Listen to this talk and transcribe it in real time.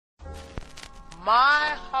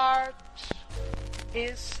My heart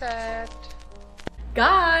is sad.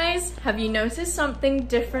 Guys, have you noticed something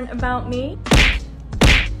different about me?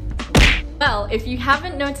 Well, if you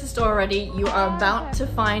haven't noticed already, you are about to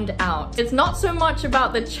find out. It's not so much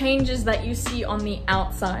about the changes that you see on the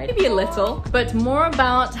outside, maybe a little, but more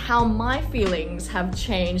about how my feelings have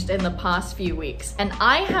changed in the past few weeks. And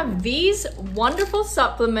I have these wonderful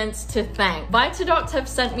supplements to thank. Vitedox have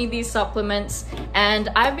sent me these supplements and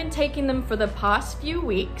I've been taking them for the past few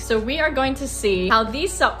weeks. So we are going to see how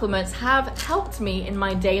these supplements have helped me in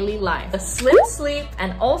my daily life. The Slim Sleep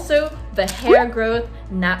and also the hair growth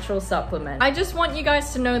natural supplement. I just want you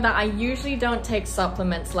guys to know that I usually don't take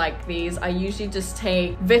supplements like these. I usually just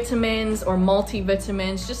take vitamins or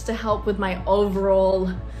multivitamins just to help with my overall,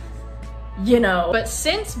 you know. But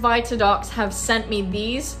since Vitedox have sent me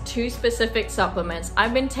these two specific supplements,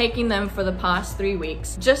 I've been taking them for the past 3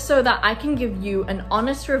 weeks just so that I can give you an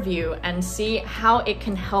honest review and see how it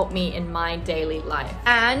can help me in my daily life.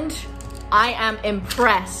 And I am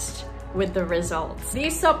impressed with the results.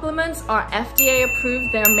 These supplements are FDA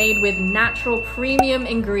approved. They're made with natural premium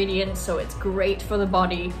ingredients, so it's great for the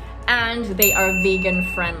body, and they are vegan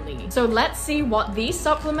friendly. So let's see what these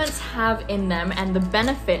supplements have in them and the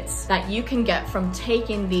benefits that you can get from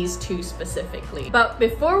taking these two specifically. But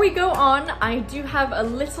before we go on, I do have a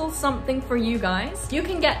little something for you guys. You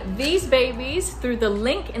can get these babies through the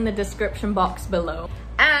link in the description box below,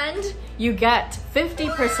 and you get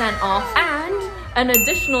 50% off and an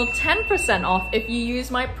additional 10% off if you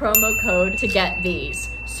use my promo code to get these.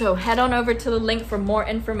 So head on over to the link for more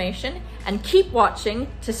information and keep watching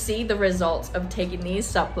to see the results of taking these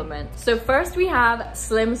supplements. So first we have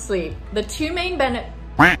Slim Sleep. The two main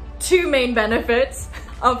benefits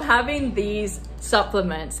of having these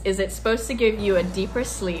supplements is it's supposed to give you a deeper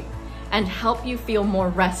sleep and help you feel more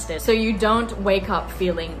rested so you don't wake up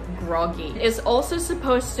feeling groggy. It's also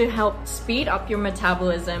supposed to help speed up your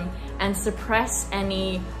metabolism and suppress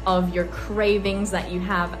any of your cravings that you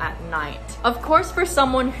have at night. Of course, for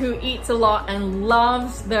someone who eats a lot and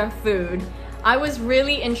loves their food, I was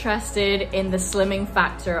really interested in the slimming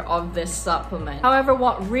factor of this supplement. However,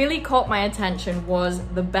 what really caught my attention was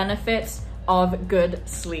the benefits of good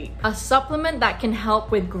sleep. A supplement that can help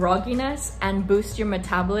with grogginess and boost your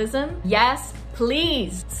metabolism? Yes,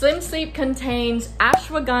 please! Slim Sleep contains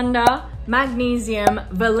ashwagandha, magnesium,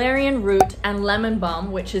 valerian root, and lemon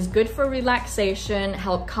balm, which is good for relaxation,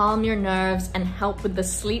 help calm your nerves, and help with the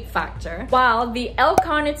sleep factor, while the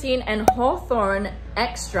L-carnitine and hawthorn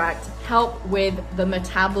extract help with the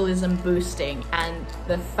metabolism boosting and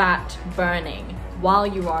the fat burning while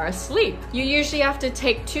you are asleep. You usually have to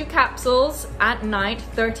take 2 capsules at night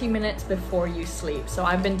 30 minutes before you sleep. So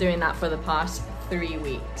I've been doing that for the past 3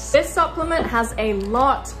 weeks. This supplement has a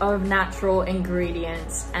lot of natural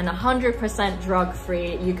ingredients and 100%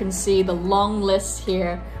 drug-free. You can see the long list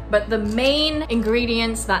here, but the main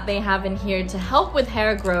ingredients that they have in here to help with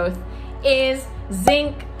hair growth is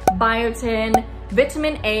zinc, biotin,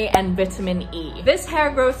 vitamin A, and vitamin E. This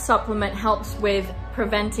hair growth supplement helps with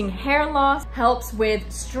preventing hair loss, helps with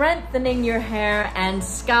strengthening your hair and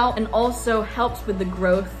scalp, and also helps with the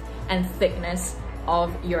growth and thickness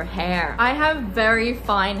of your hair. I have very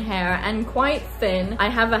fine hair and quite thin. I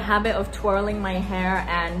have a habit of twirling my hair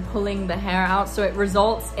and pulling the hair out, so it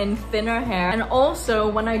results in thinner hair. And also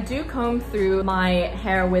when I do comb through my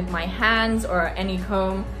hair with my hands or any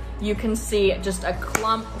comb, you can see just a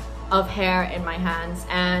clump of hair in my hands,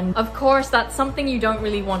 and of course that's something you don't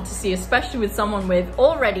really want to see, especially with someone with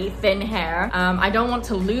already thin hair. I don't want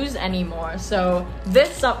to lose any more, so this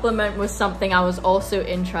supplement was something I was also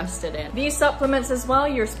interested in. These supplements as well,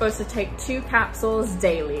 you're supposed to take 2 capsules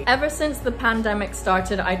daily. Ever since the pandemic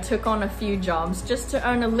started, I took on a few jobs just to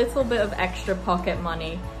earn a little bit of extra pocket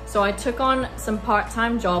money. So I took on some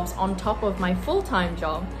part-time jobs on top of my full-time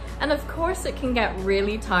job. And of course it can get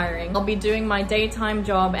really tiring. I'll be doing my daytime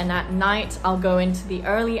job, and at night I'll go into the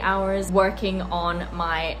early hours working on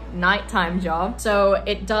my nighttime job. So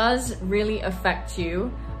it does really affect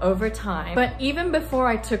you over time. But even before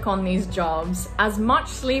I took on these jobs, as much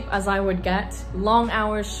sleep as I would get, long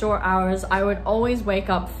hours, short hours, I would always wake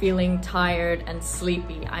up feeling tired and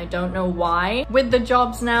sleepy. I don't know why. With the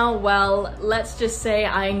jobs now, well, let's just say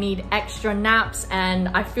I need extra naps, and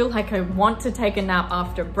I feel like I want to take a nap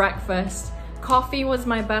after breakfast. Coffee was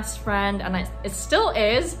my best friend, and it still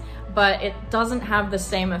is, but it doesn't have the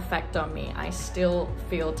same effect on me. I still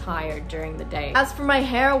feel tired during the day. As for my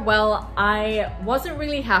hair, well, I wasn't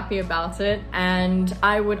really happy about it, and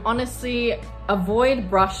I would honestly avoid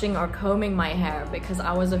brushing or combing my hair because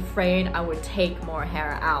I was afraid I would take more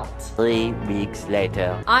hair out. 3 weeks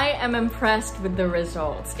later. I am impressed with the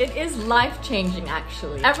results. It is life-changing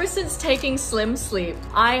actually. Ever since taking Slim Sleep,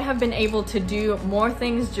 I have been able to do more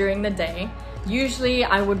things during the day. Usually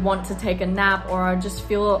I would want to take a nap, or I just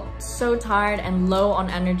feel so tired and low on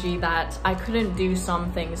energy that I couldn't do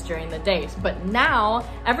some things during the day. But now,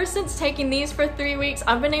 ever since taking these for 3 weeks,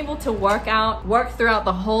 I've been able to work out, work throughout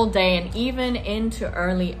the whole day and even into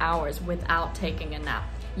early hours without taking a nap.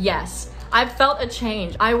 Yes, I've felt a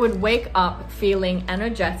change. I would wake up feeling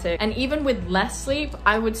energetic, and even with less sleep,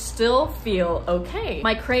 I would still feel okay.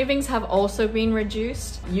 My cravings have also been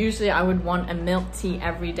reduced. Usually I would want a milk tea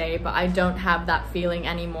every day, but I don't have that feeling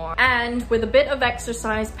anymore. And with a bit of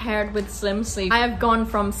exercise paired with Slim Sleep, I have gone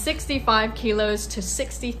from 65 kilos to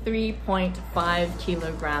 63.5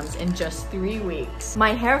 kilograms in just 3 weeks.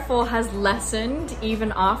 My hair fall has lessened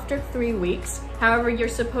even after 3 weeks. However, you're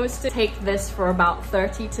supposed to take this for about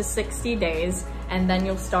 30 to 60 days, and then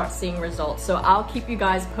you'll start seeing results. So I'll keep you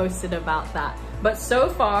guys posted about that. But so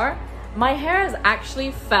far, my hair has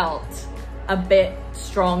actually felt a bit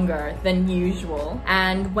stronger than usual.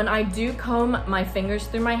 And when I do comb my fingers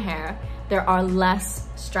through my hair, there are less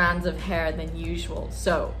strands of hair than usual.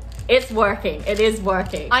 So it's working. It is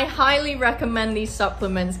working. I highly recommend these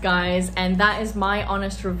supplements, guys, and that is my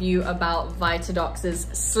honest review about Vitedox's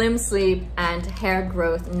Slim Sleep and Hair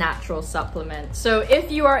Growth Natural Supplement. So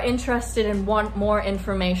if you are interested and want more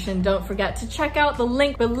information, don't forget to check out the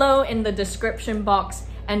link below in the description box,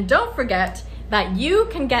 and don't forget that you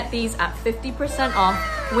can get these at 50% off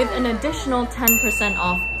with an additional 10%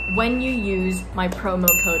 off when you use my promo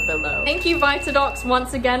code below. Thank you, Vitedox,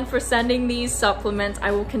 once again for sending these supplements.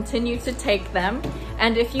 I will continue to take them.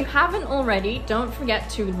 And if you haven't already, don't forget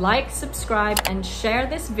to like, subscribe, and share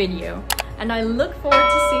this video. And I look forward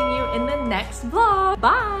to seeing you in the next vlog.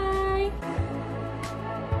 Bye!